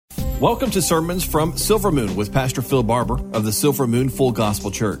Welcome to Sermons from Silver Moon with Pastor Phil Barber of the Silver Moon Full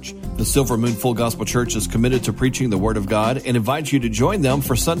Gospel Church. The Silver Moon Full Gospel Church is committed to preaching the Word of God and invites you to join them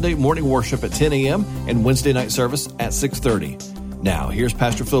for Sunday morning worship at 10 a.m. and Wednesday night service at 6:30. Now, here's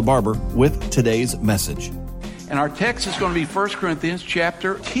Pastor Phil Barber with today's message. And our text is going to be 1 Corinthians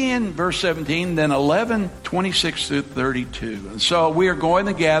chapter 10, verse 17, then 11, 26 through 32. And so we are going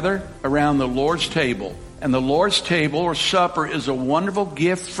to gather around the Lord's table. And the Lord's table or supper is a wonderful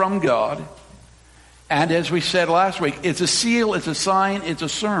gift from God. And as we said last week, it's a seal, it's a sign, it's a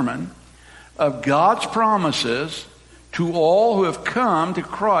sermon of God's promises to all who have come to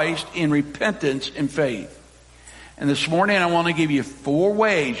Christ in repentance and faith. And this morning I want to give you 4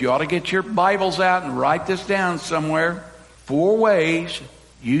 ways. You ought to get your Bibles out and write this down somewhere. 4 ways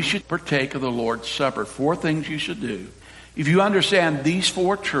you should partake of the Lord's Supper. 4 things you should do. If you understand these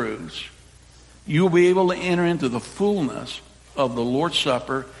 4 truths, you'll be able to enter into the fullness of the Lord's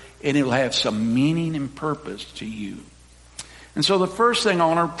Supper, and it'll have some meaning and purpose to you. And so the first thing I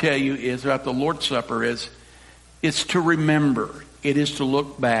want to tell you is about the Lord's Supper is it's to remember. It is to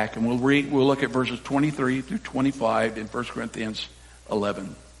look back. And we'll look at verses 23 through 25 in 1 Corinthians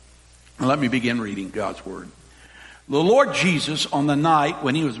 11. And let me begin reading God's Word. The Lord Jesus, on the night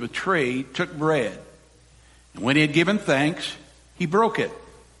when he was betrayed, took bread. And when he had given thanks, he broke it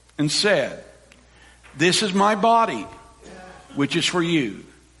and said, "This is my body, which is for you.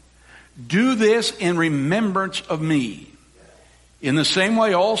 Do this in remembrance of me." In the same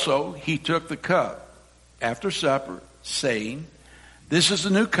way also, he took the cup after supper, saying, "This is the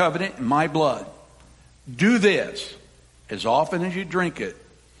new covenant in my blood. Do this as often as you drink it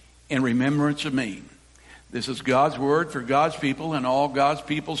in remembrance of me." This is God's word for God's people, and all God's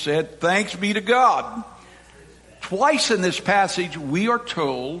people said, "Thanks be to God." Twice in this passage, we are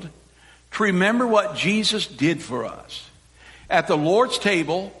told to remember what Jesus did for us. At the Lord's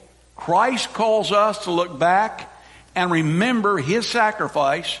table, Christ calls us to look back and remember his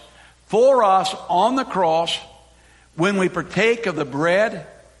sacrifice for us on the cross when we partake of the bread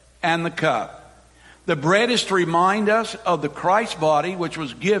and the cup. The bread is to remind us of the Christ's body which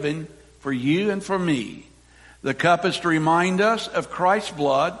was given for you and for me. The cup is to remind us of Christ's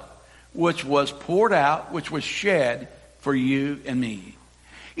blood which was poured out, which was shed for you and me.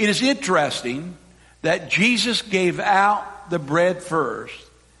 It is interesting that Jesus gave out the bread first,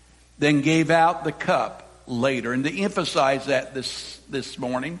 then gave out the cup later. And to emphasize that this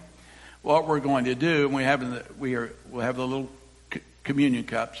morning, what we're going to do, and we'll have the little communion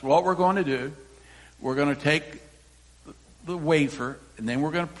cups. What we're going to do, we're going to take the wafer, and then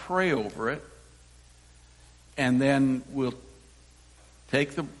we're going to pray over it, and then we'll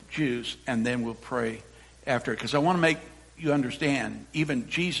take the juice, and then we'll pray after it. Because I want to make you understand, even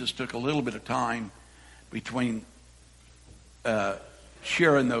Jesus took a little bit of time between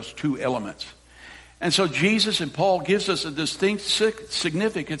sharing those 2 elements. And so Jesus and Paul gives us a distinct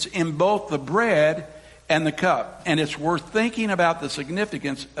significance in both the bread and the cup. And it's worth thinking about the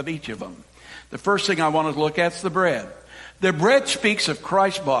significance of each of them. The first thing I want to look at is the bread. The bread speaks of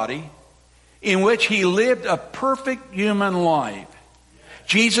Christ's body in which he lived a perfect human life.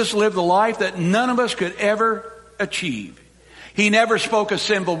 Jesus lived a life that none of us could ever achieve. He never spoke a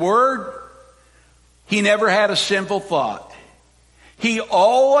sinful word. He never had a sinful thought. He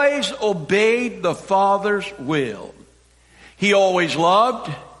always obeyed the Father's will. He always loved.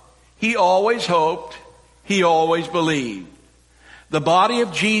 He always hoped. He always believed. The body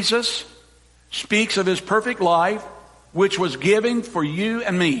of Jesus speaks of his perfect life, which was given for you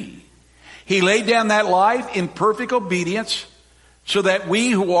and me. He laid down that life in perfect obedience so that we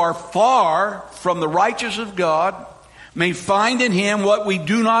who are far from the righteousness of God may find in him what we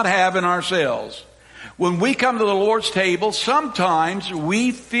do not have in ourselves. When we come to the Lord's table, sometimes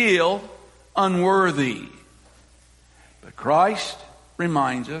we feel unworthy. But Christ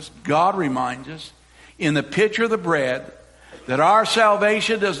reminds us, God reminds us, in the picture of the bread, that our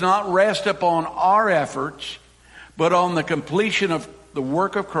salvation does not rest upon our efforts, but on the completion of the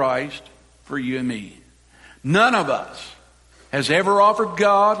work of Christ for you and me. None of us has ever offered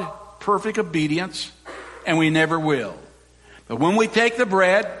God perfect obedience, and we never will. But when we take the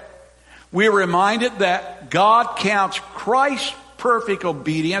bread, we're reminded that God counts Christ's perfect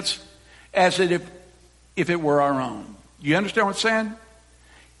obedience as if it were our own. You understand what I'm saying?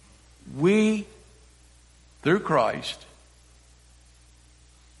 We, through Christ,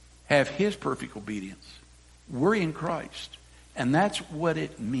 have his perfect obedience. We're in Christ. And that's what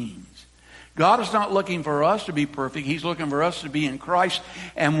it means. God is not looking for us to be perfect. He's looking for us to be in Christ.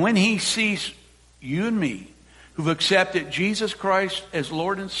 And when he sees you and me, who've accepted Jesus Christ as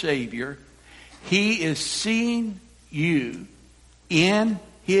Lord and Savior, he is seeing you in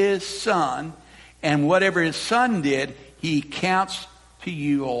his Son, and whatever his Son did, he counts to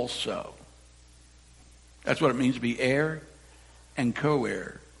you also. That's what it means to be heir and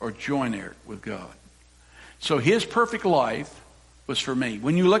co-heir, or joint heir with God. So his perfect life was for me.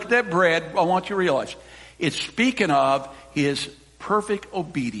 When you look at that bread, I want you to realize it's speaking of his perfect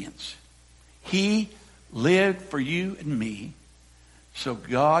obedience. He lived for you and me so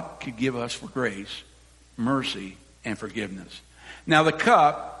God could give us for grace, mercy, and forgiveness. Now the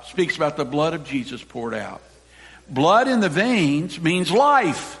cup speaks about the blood of Jesus poured out. Blood in the veins means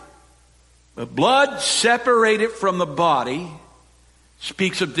life. But blood separated from the body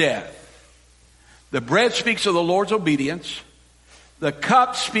speaks of death. The bread speaks of the Lord's obedience. The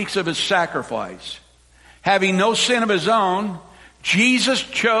cup speaks of his sacrifice. Having no sin of his own, Jesus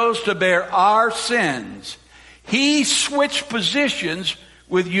chose to bear our sins. He switched positions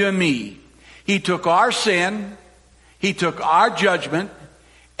with you and me. He took our sin, he took our judgment,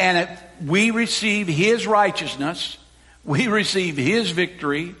 and we receive his righteousness. We receive his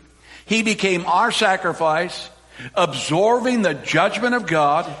victory. He became our sacrifice, absorbing the judgment of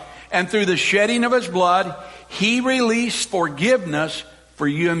God, and through the shedding of his blood, he released forgiveness for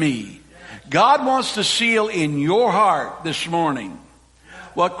you and me. God wants to seal in your heart this morning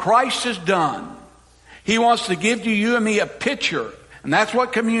what Christ has done. He wants to give to you and me a picture, and that's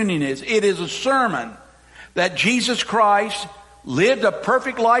what communion is. It is a sermon that Jesus Christ lived a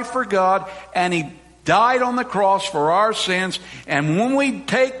perfect life for God, and he died on the cross for our sins. And when we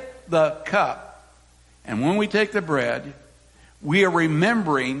take the cup and when we take the bread, we are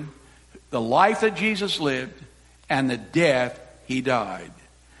remembering the life that Jesus lived and the death he died.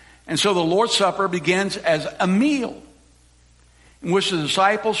 And so the Lord's Supper begins as a meal in which the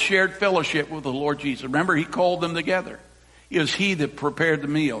disciples shared fellowship with the Lord Jesus. Remember, he called them together. It was he that prepared the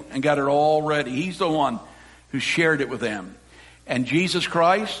meal and got it all ready. He's the one who shared it with them. And Jesus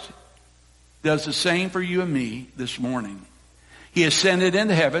Christ does the same for you and me this morning. He ascended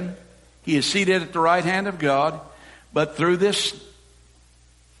into heaven. He is seated at the right hand of God. But through this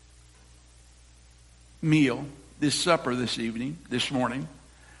meal, this supper this morning,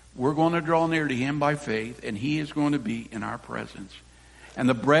 we're going to draw near to him by faith, and he is going to be in our presence. And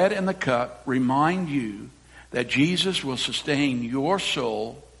the bread and the cup remind you that Jesus will sustain your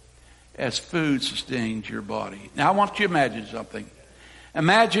soul as food sustains your body. Now I want you to imagine something.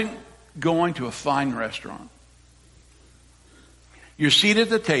 Imagine going to a fine restaurant. You're seated at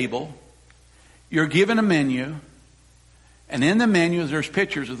the table. You're given a menu. And in the menu there's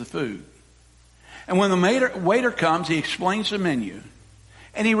pictures of the food. And when the waiter comes, he explains the menu.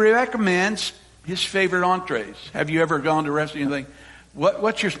 And he recommends his favorite entrees. Have you ever gone to a restaurant and think,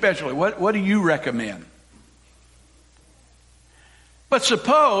 what's your specialty? What do you recommend? But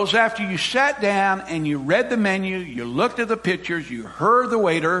suppose after you sat down and you read the menu, you looked at the pictures, you heard the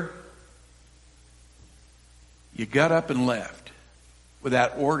waiter, you got up and left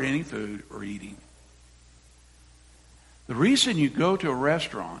without ordering any food or eating. The reason you go to a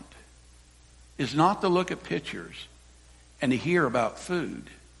restaurant is not to look at pictures and to hear about food.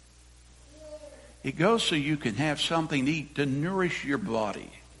 It goes so you can have something to eat to nourish your body.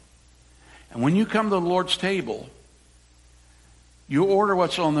 And when you come to the Lord's table, you order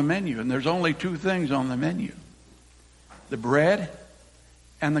what's on the menu, and there's only two things on the menu: the bread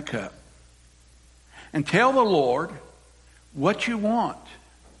and the cup. And tell the Lord what you want.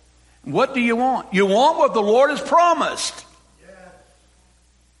 What do you want? You want what the Lord has promised.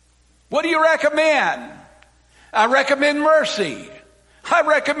 What do you recommend? I recommend mercy. I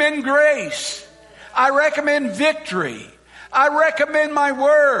recommend grace. I recommend victory. I recommend my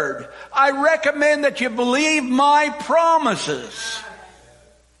word. I recommend that you believe my promises.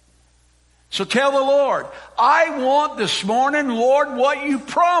 So tell the Lord, I want this morning, Lord, what you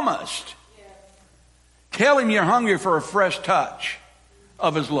promised. Tell him you're hungry for a fresh touch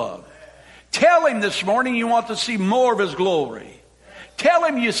of his love. Tell him this morning you want to see more of his glory. Tell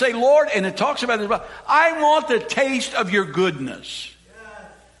him you say, Lord, and it talks about this, I want the taste of your goodness.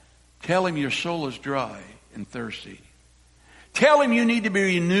 Tell him your soul is dry and thirsty. Tell him you need to be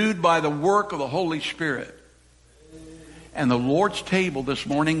renewed by the work of the Holy Spirit. And the Lord's table this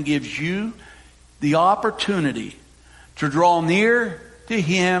morning gives you the opportunity to draw near to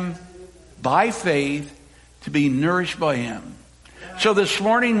him by faith, to be nourished by him. So this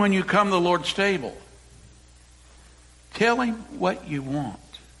morning when you come to the Lord's table, tell him what you want.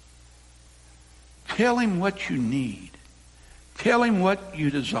 Tell him what you need. Tell him what you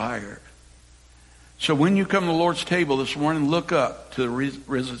desire. So when you come to the Lord's table this morning, look up to the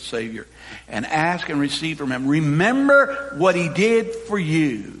risen Savior and ask and receive from him. Remember what he did for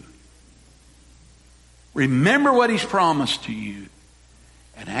you. Remember what he's promised to you.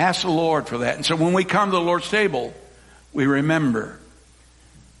 and ask the Lord for that. And so when we come to the Lord's table, we remember.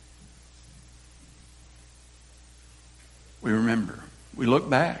 We remember. We look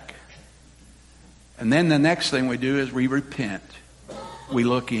back. And then the next thing we do is we repent. We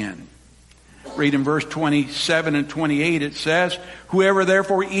look in. Read in verse 27 and 28, it says, "Whoever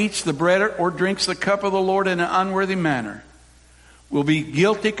therefore eats the bread or drinks the cup of the Lord in an unworthy manner will be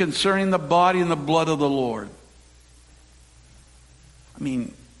guilty concerning the body and the blood of the Lord." I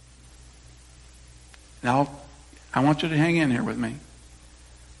mean, now I want you to hang in here with me.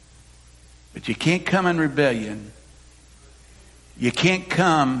 But you can't come in rebellion. You can't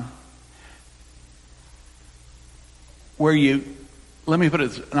come where you, let me put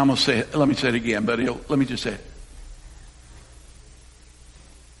it, and I'm going to say it, let me say it again, but let me just say it.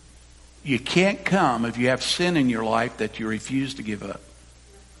 You can't come if you have sin in your life that you refuse to give up.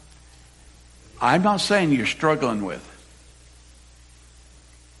 I'm not saying you're struggling with.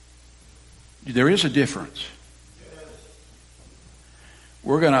 There is a difference.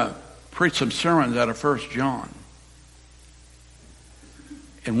 We're going to preach some sermons out of 1 John.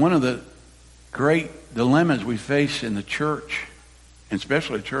 And one of the great dilemmas we face in the church, and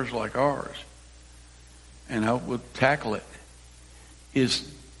especially a church like ours, and I will tackle it, is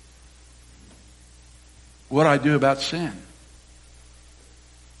what I do about sin.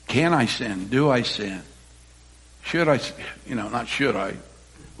 Can I sin? Do I sin? Should I, not should I,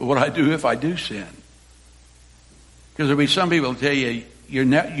 but what I do if I do sin. Because there'll be some people who tell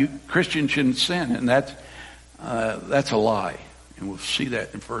you, Christians shouldn't sin, and that's a lie. And we'll see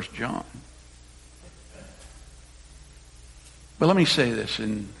that in 1 John. But let me say this,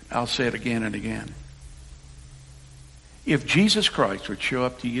 and I'll say it again and again. If Jesus Christ would show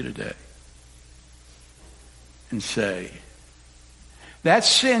up to you today and say, that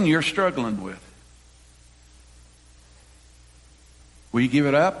sin you're struggling with, will you give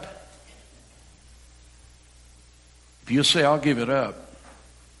it up? If you'll say, I'll give it up,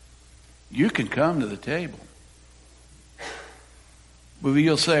 you can come to the table. But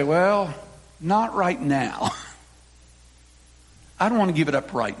you'll say, well, not right now. I don't want to give it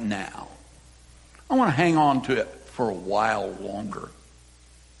up right now. I want to hang on to it for a while longer.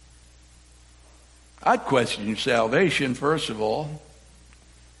 I'd question your salvation, first of all.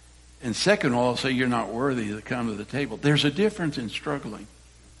 And second of all, I'll say you're not worthy to come to the table. There's a difference in struggling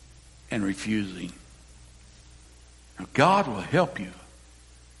and refusing. Now, God will help you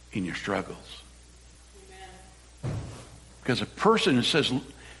in your struggles. Amen. Because a person who says,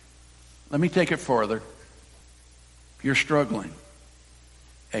 let me take it farther. If you're struggling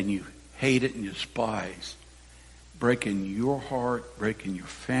and you hate it and you despise, breaking your heart, breaking your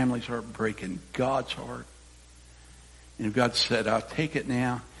family's heart, breaking God's heart. And if God said, I'll take it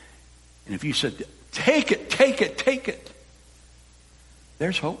now. And if you said, take it, take it, take it,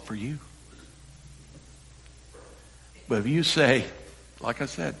 there's hope for you. But if you say, like I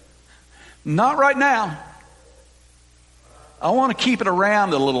said, not right now. I want to keep it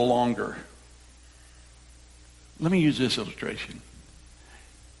around a little longer. Let me use this illustration.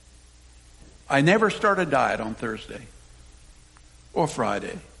 I never start a diet on Thursday or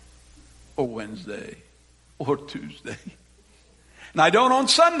Friday or Wednesday or Tuesday. And I don't on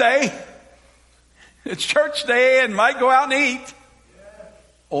Sunday. It's church day and might go out and eat.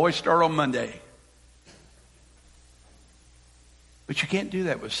 Always start on Monday. But you can't do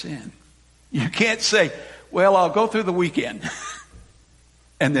that with sin. You can't say, well, I'll go through the weekend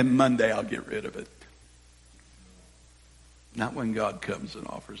and then Monday I'll get rid of it. Not when God comes and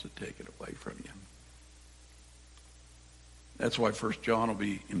offers to take it away from you. That's why 1 John will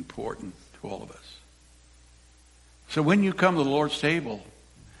be important to all of us. So when you come to the Lord's table,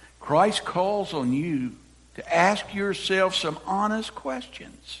 Christ calls on you to ask yourself some honest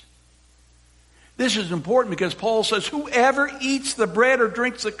questions. This is important because Paul says, whoever eats the bread or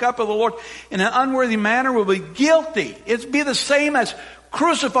drinks the cup of the Lord in an unworthy manner will be guilty. It'd be the same as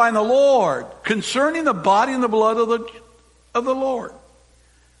crucifying the Lord concerning the body and the blood of the Lord.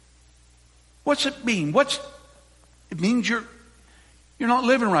 What's it mean? It means you're not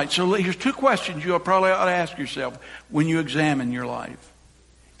living right. So here's two questions you probably ought to ask yourself when you examine your life.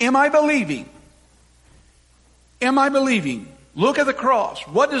 Am I believing? Am I believing? Look at the cross.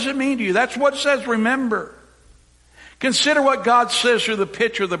 What does it mean to you? That's what it says, remember. Consider what God says through the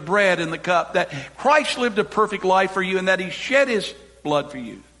picture of the bread and the cup, that Christ lived a perfect life for you and that he shed his blood for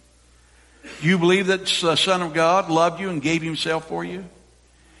you. Do you believe that the Son of God loved you and gave himself for you?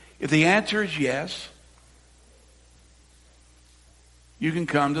 If the answer is yes, you can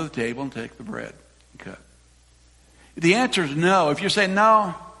come to the table and take the bread and cup. If the answer is no, if you're saying,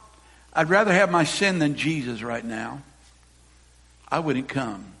 no, I'd rather have my sin than Jesus right now, I wouldn't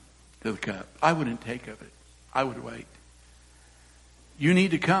come to the cup. I wouldn't take of it. I would wait. You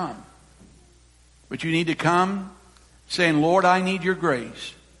need to come. But you need to come saying, Lord, I need your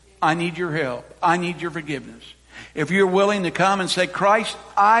grace. I need your help. I need your forgiveness. If you're willing to come and say, Christ,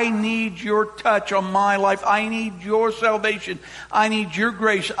 I need your touch on my life. I need your salvation. I need your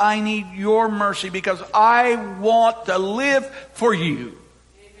grace. I need your mercy because I want to live for you.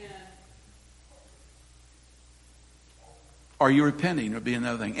 Amen. Are you repenting? Would be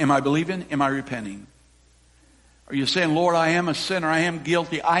another thing. Am I believing? Am I repenting? Are you saying, Lord, I am a sinner. I am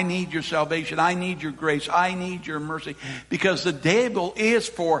guilty. I need your salvation. I need your grace. I need your mercy. Because the table is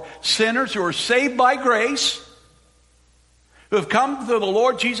for sinners who are saved by grace, who have come to the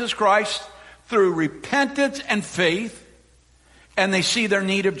Lord Jesus Christ through repentance and faith, and they see their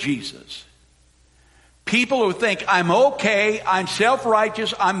need of Jesus. People who think, I'm okay, I'm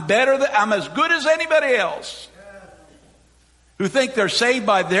self-righteous, I'm as good as anybody else, who think they're saved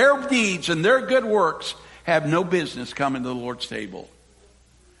by their deeds and their good works, have no business coming to the Lord's table.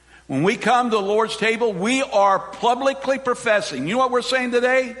 When we come to the Lord's table, we are publicly professing. You know what we're saying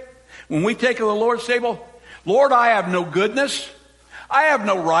today? When we take to the Lord's table, Lord, I have no goodness. I have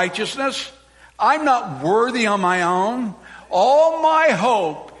no righteousness. I'm not worthy on my own. All my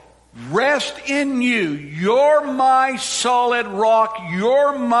hope rests in you. You're my solid rock.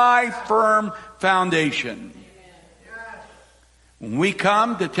 You're my firm foundation. When we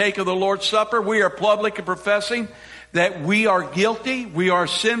come to take of the Lord's Supper, we are publicly professing that we are guilty, we are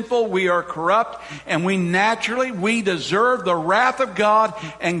sinful, we are corrupt, and we deserve the wrath of God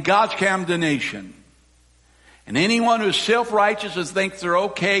and God's condemnation. And anyone who's self-righteous and thinks they're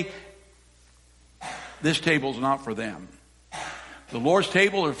okay, this table's not for them. The Lord's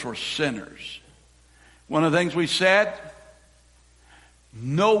table is for sinners. One of the things we said,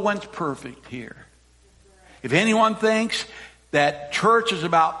 no one's perfect here. If anyone thinks that church is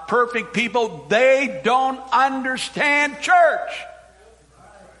about perfect people, they don't understand church.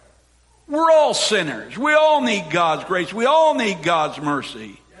 We're all sinners. We all need God's grace. We all need God's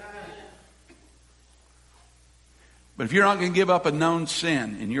mercy. But if you're not going to give up a known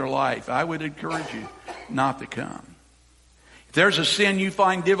sin in your life, I would encourage you not to come. If there's a sin you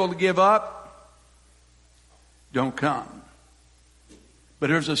find difficult to give up, don't come. But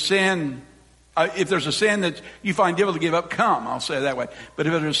if there's a sin that you find difficult to give up, come. I'll say it that way. But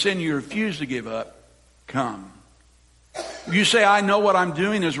if there's a sin you refuse to give up, come. If you say, I know what I'm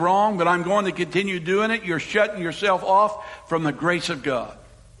doing is wrong, but I'm going to continue doing it, you're shutting yourself off from the grace of God.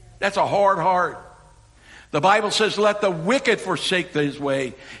 That's a hard heart. The Bible says, let the wicked forsake his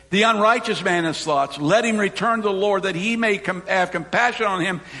way, the unrighteous man his thoughts. Let him return to the Lord, that he may have compassion on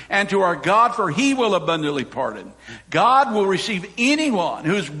him, and to our God, for he will abundantly pardon. God will receive anyone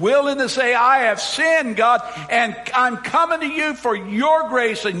who's willing to say, I have sinned, God, and I'm coming to you for your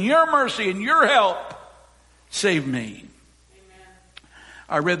grace and your mercy and your help. Save me. Amen.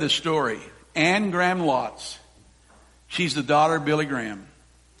 I read this story. Anne Graham Lotz. She's the daughter of Billy Graham.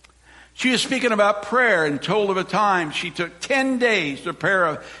 She was speaking about prayer and told of a time she took 10 days to prepare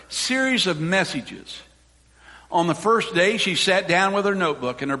a series of messages. On the first day, she sat down with her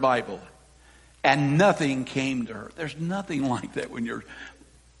notebook and her Bible, and nothing came to her. There's nothing like that when you're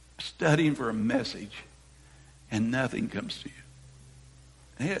studying for a message and nothing comes to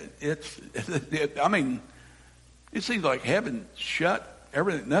you. It seems like heaven shut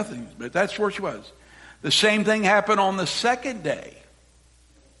everything, nothing, but that's where she was. The same thing happened on the second day.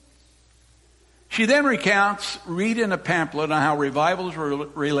 She then recounts reading a pamphlet on how revivals were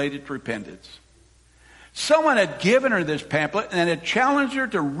related to repentance. Someone had given her this pamphlet and had challenged her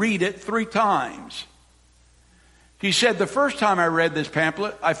to read it 3 times. She said, the first time I read this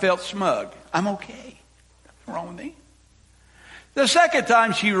pamphlet, I felt smug. I'm okay. Nothing wrong with me. The second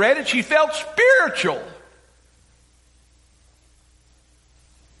time she read it, she felt spiritual.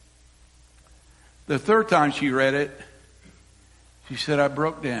 The third time she read it, she said, I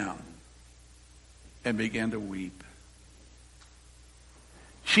broke down and began to weep.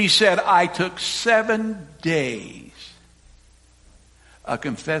 She said, I took 7 days of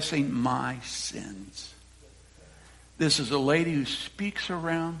confessing my sins. This is a lady who speaks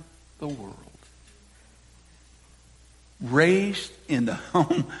around the world. Raised in the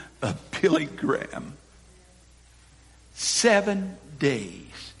home of Billy Graham. 7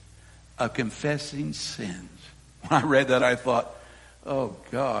 days of confessing sins. When I read that, I thought, oh,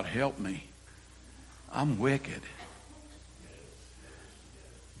 God, help me. I'm wicked.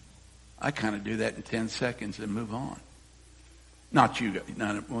 I kind of do that in 10 seconds and move on. Not you guys.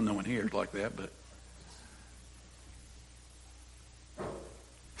 No one here is like that, but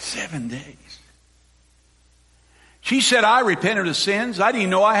 7 days. She said, I repented of sins I didn't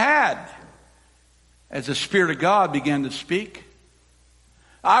know I had. As the Spirit of God began to speak,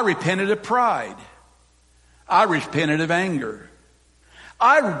 I repented of pride. I repented of anger.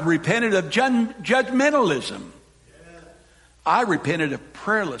 I repented of judgmentalism. I repented of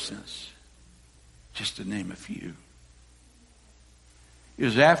prayerlessness, just to name a few. It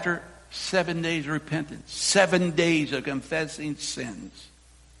was after 7 days of repentance, 7 days of confessing sins,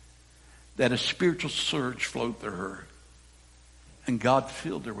 that a spiritual surge flowed through her. And God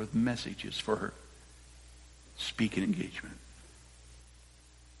filled her with messages for her speaking engagement.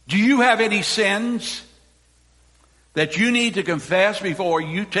 Do you have any sins that you need to confess before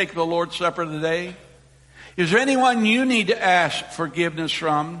you take the Lord's Supper today? Is there anyone you need to ask forgiveness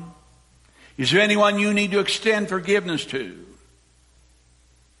from? Is there anyone you need to extend forgiveness to?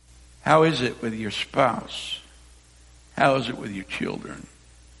 How is it with your spouse? How is it with your children?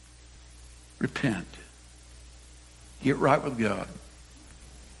 Repent. Get right with God.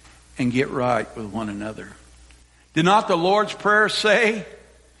 And get right with one another. Did not the Lord's Prayer say,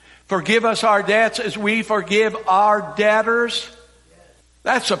 forgive us our debts as we forgive our debtors?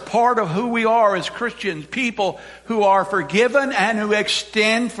 That's a part of who we are as Christians, people who are forgiven and who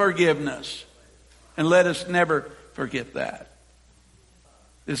extend forgiveness. And let us never forget that.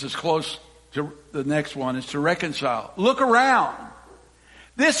 This is close to the next one, is to reconcile. Look around.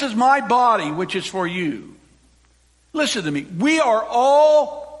 This is my body, which is for you. Listen to me. We are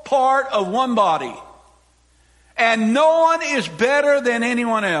all part of one body. And no one is better than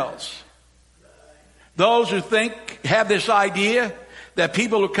anyone else. Those who have this idea that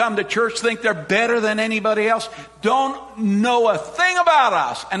people who come to church think they're better than anybody else don't know a thing about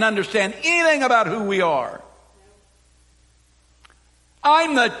us and understand anything about who we are.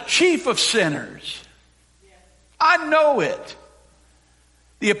 I'm the chief of sinners. I know it.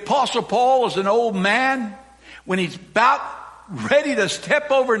 The Apostle Paul is an old man. When he's about ready to step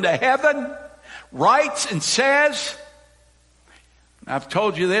over into heaven, writes and says, I've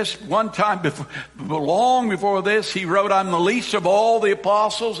told you this one time before, long before this, he wrote, I'm the least of all the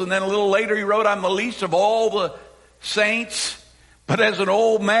apostles. And then a little later he wrote, I'm the least of all the saints. But as an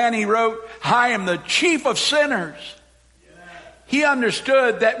old man he wrote, I am the chief of sinners. He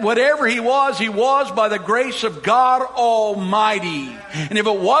understood that whatever he was by the grace of God Almighty. And if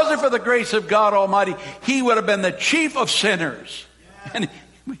it wasn't for the grace of God Almighty, he would have been the chief of sinners. And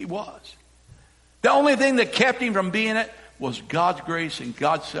he was. The only thing that kept him from being it was God's grace and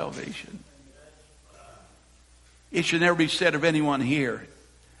God's salvation. It should never be said of anyone here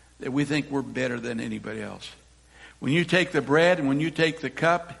that we think we're better than anybody else. When you take the bread and when you take the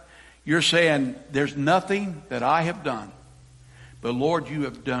cup, you're saying, there's nothing that I have done. But Lord, you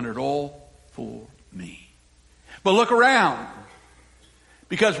have done it all for me. But look around.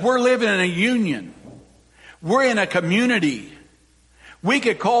 Because we're living in a union. We're in a community. We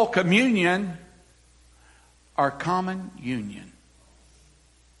could call communion our common union.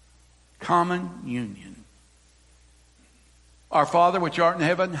 Common union. Our Father which art in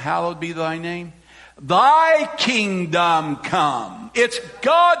heaven, hallowed be thy name. Thy kingdom come. It's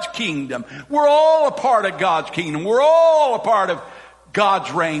God's kingdom. We're all a part of God's kingdom. We're all a part of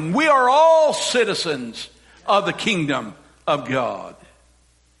God's reign. We are all citizens of the kingdom of God.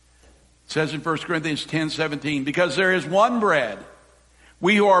 It says in 1 Corinthians 10:17, because there is one bread.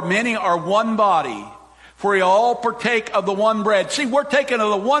 We who are many are one body, for we all partake of the one bread. See, we're taking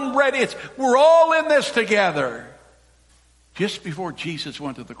of the one bread. We're all in this together. Just before Jesus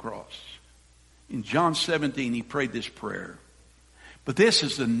went to the cross, in John 17, he prayed this prayer. But this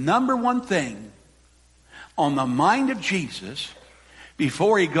is the number one thing on the mind of Jesus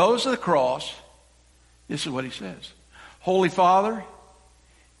before he goes to the cross. This is what he says. Holy Father,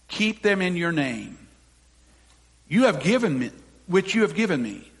 keep them in your name. You have given me, which you have given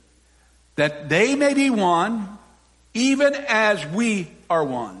me, that they may be one, even as we are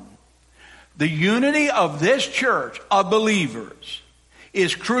one. The unity of this church of believers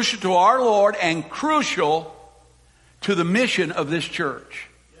is crucial to our Lord and crucial to the mission of this church.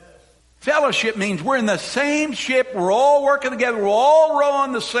 Yes. Fellowship means we're in the same ship, we're all working together, we're all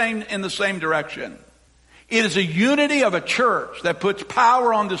rowing in the same direction. It is a unity of a church that puts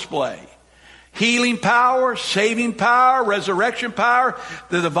power on display. Healing power, saving power, resurrection power.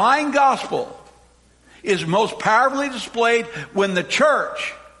 The divine gospel is most powerfully displayed when the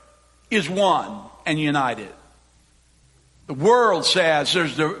church is one and united. The world says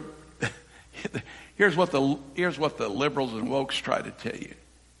here's what the liberals and wokes try to tell you.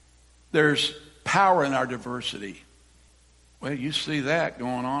 There's power in our diversity. Well, you see that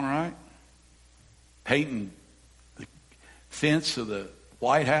going on, right? Painting the fence of the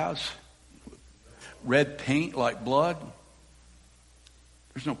White House red paint like blood.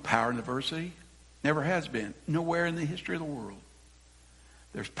 There's no power in diversity. Never has been. Nowhere in the history of the world.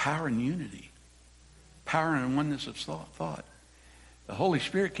 There's power in unity. Power in oneness of thought. The Holy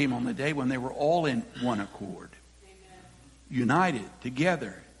Spirit came on the day when they were all in one accord. United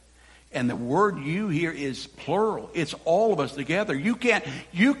together. And the word you hear is plural. It's all of us together. You can't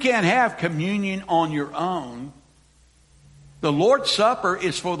have communion on your own. The Lord's Supper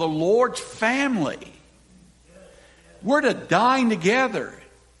is for the Lord's family. We're to dine together.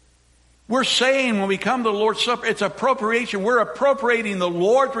 We're saying when we come to the Lord's Supper, it's appropriation. We're appropriating the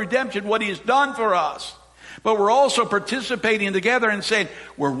Lord's redemption, what He has done for us. But we're also participating together and saying,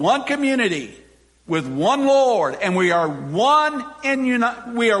 we're one community with one Lord, and we are one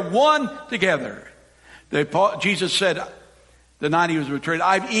together. Jesus said the night He was betrayed,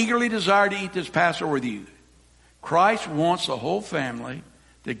 I've eagerly desired to eat this Passover with you. Christ wants the whole family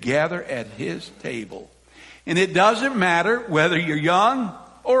to gather at His table. And it doesn't matter whether you're young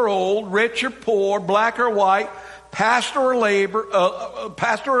or old, rich or poor, black or white, pastor or lay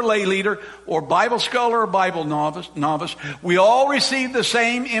leader, or Bible scholar or Bible novice. We all receive the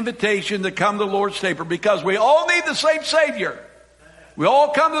same invitation to come to the Lord's table because we all need the same Savior. We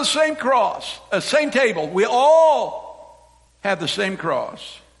all come to the same cross, same table. We all have the same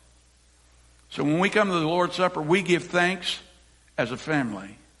cross. So when we come to the Lord's Supper, we give thanks as a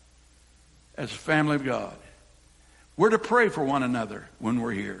family of God. We're to pray for one another when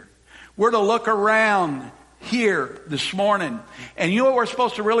we're here. We're to look around here this morning. And you know what we're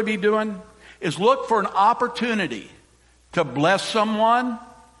supposed to really be doing? Is look for an opportunity to bless someone,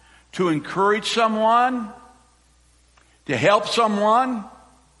 to encourage someone, to help someone.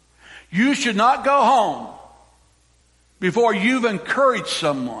 You should not go home before you've encouraged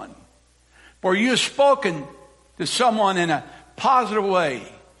someone, or you've spoken to someone in a positive way,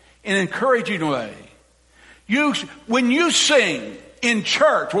 in an encouraging way. When you sing in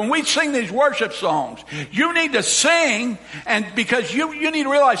church, when we sing these worship songs, you need to sing, and because you need to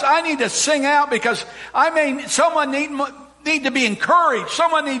realize I need to sing out because someone need to be encouraged,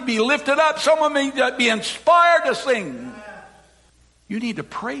 someone need to be lifted up, someone need to be inspired to sing. You need to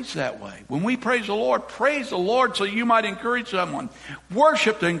praise that way. When we praise the Lord so you might encourage someone.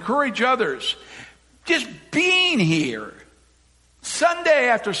 Worship to encourage others. Just being here Sunday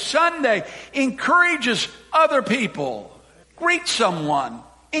after Sunday encourages other people. Greet someone.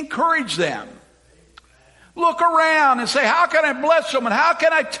 Encourage them. Look around and say, how can I bless someone? How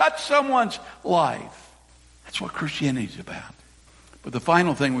can I touch someone's life? That's what Christianity is about. But the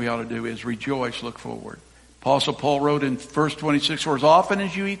final thing we ought to do is rejoice, look forward. Apostle Paul wrote in verse 26, for as often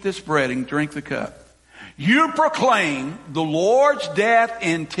as you eat this bread and drink the cup, you proclaim the Lord's death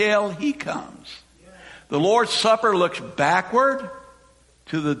until He comes. The Lord's Supper looks backward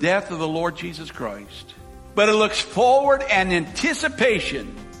to the death of the Lord Jesus Christ. But it looks forward in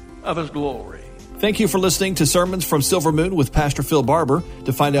anticipation of His glory. Thank you for listening to Sermons from Silver Moon with Pastor Phil Barber.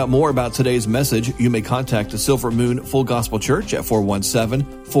 To find out more about today's message, you may contact the Silver Moon Full Gospel Church at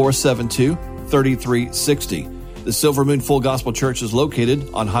 417-472-3360. The Silver Moon Full Gospel Church is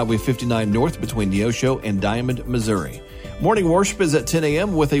located on Highway 59 North between Neosho and Diamond, Missouri. Morning worship is at 10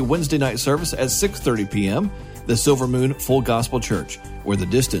 a.m. with a Wednesday night service at 6:30 p.m. The Silver Moon Full Gospel Church, where the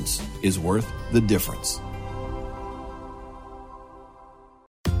distance is worth the difference.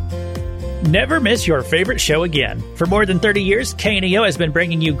 Never miss your favorite show again. For more than 30 years, KNEO has been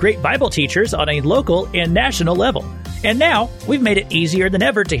bringing you great Bible teachers on a local and national level. And now, we've made it easier than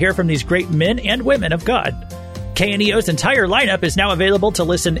ever to hear from these great men and women of God. KNEO's entire lineup is now available to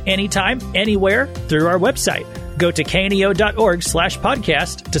listen anytime, anywhere, through our website. Go to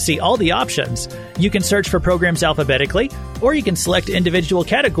kneo.org/podcast to see all the options. You can search for programs alphabetically, or you can select individual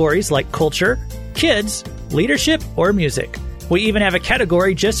categories like culture, kids, leadership, or music. We even have a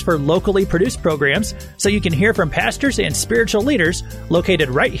category just for locally produced programs, so you can hear from pastors and spiritual leaders located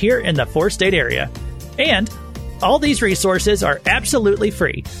right here in the 4-state area. And all these resources are absolutely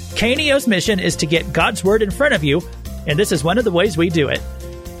free. KNEO's mission is to get God's Word in front of you, and this is one of the ways we do it.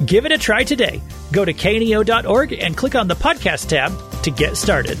 Give it a try today. Go to kneo.org and click on the podcast tab to get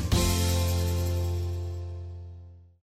started.